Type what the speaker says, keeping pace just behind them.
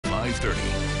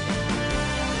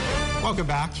530. Welcome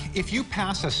back. If you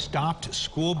pass a stopped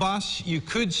school bus, you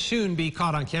could soon be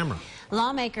caught on camera.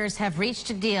 Lawmakers have reached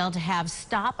a deal to have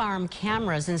stop-arm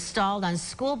cameras installed on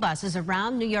school buses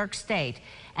around New York State.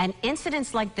 And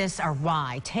incidents like this are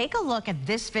why. Take a look at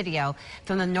this video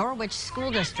from the Norwich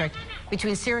School District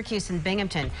between Syracuse and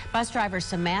Binghamton. Bus driver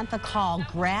Samantha Call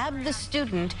grabbed the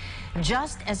student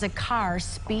just as a car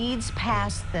speeds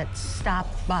past that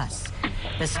stopped bus.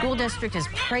 The school district is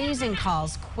praising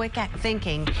Call's quick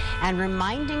thinking and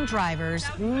reminding drivers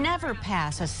never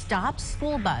pass a stopped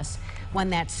school bus when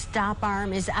that stop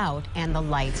arm is out and the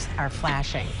lights are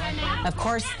flashing. Of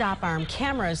course, stop arm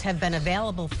cameras have been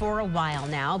available for a while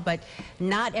now, but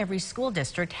not every school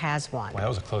district has one. Well, that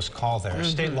was a close call there.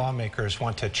 State lawmakers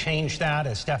want to change that.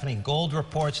 As Stephanie Gold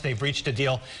reports, they've reached a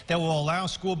deal that will allow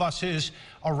school buses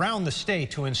around the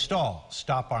state to install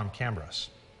stop arm cameras.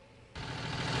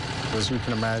 As you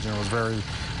can imagine, it was very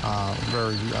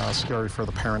scary for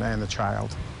the parent and the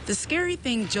child. The scary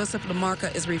thing Joseph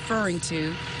Lamarca is referring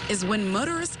to is when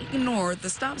motorists ignore the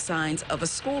stop signs of a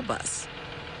school bus.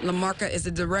 Lamarca is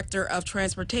the director of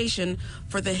transportation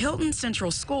for the Hilton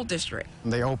Central School District.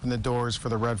 They open the doors for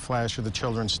the red flash or the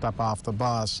children step off the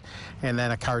bus, and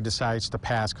then a car decides to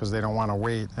pass because they don't want to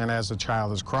wait. And as the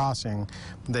child is crossing,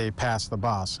 they pass the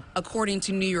bus. According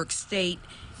to New York State,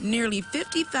 nearly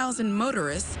 50,000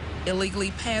 motorists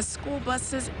illegally pass school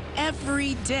buses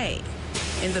every day.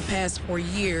 In the past 4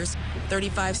 years,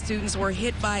 35 students were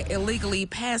hit by illegally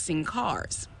passing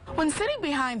cars. When sitting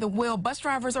behind the wheel, bus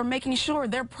drivers are making sure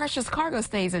their precious cargo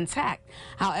stays intact.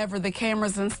 However, the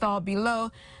cameras installed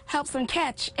below helps them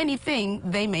catch anything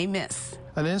they may miss.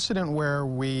 An incident where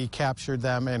we captured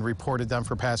them and reported them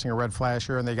for passing a red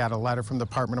flasher, and they got a letter from the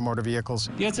Department of Motor Vehicles.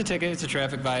 Yeah, it's a ticket. It's a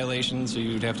traffic violation, so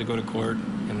you'd have to go to court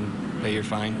and pay your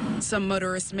fine. Some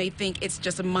motorists may think it's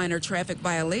just a minor traffic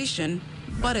violation,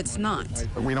 but it's not.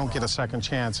 We don't get a second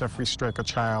chance if we strike a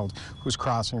child who's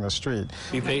crossing the street.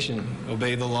 Be patient.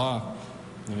 Obey the law.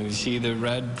 When you see the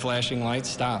red flashing lights,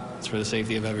 stop. It's for the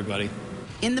safety of everybody.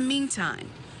 In the meantime,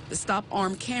 the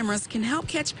stop-arm cameras can help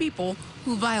catch people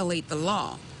who violate the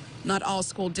law. Not all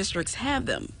school districts have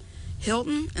them.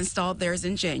 Hilton installed theirs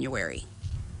in January.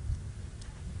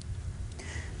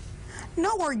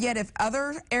 No word yet if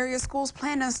other area schools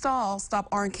plan to install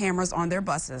stop-arm cameras on their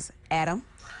buses. Adam?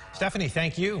 Stephanie,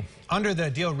 thank you. Under the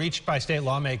deal reached by state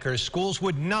lawmakers, schools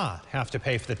would not have to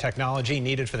pay for the technology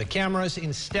needed for the cameras.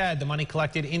 Instead, the money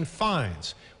collected in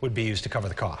fines would be used to cover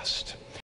the cost.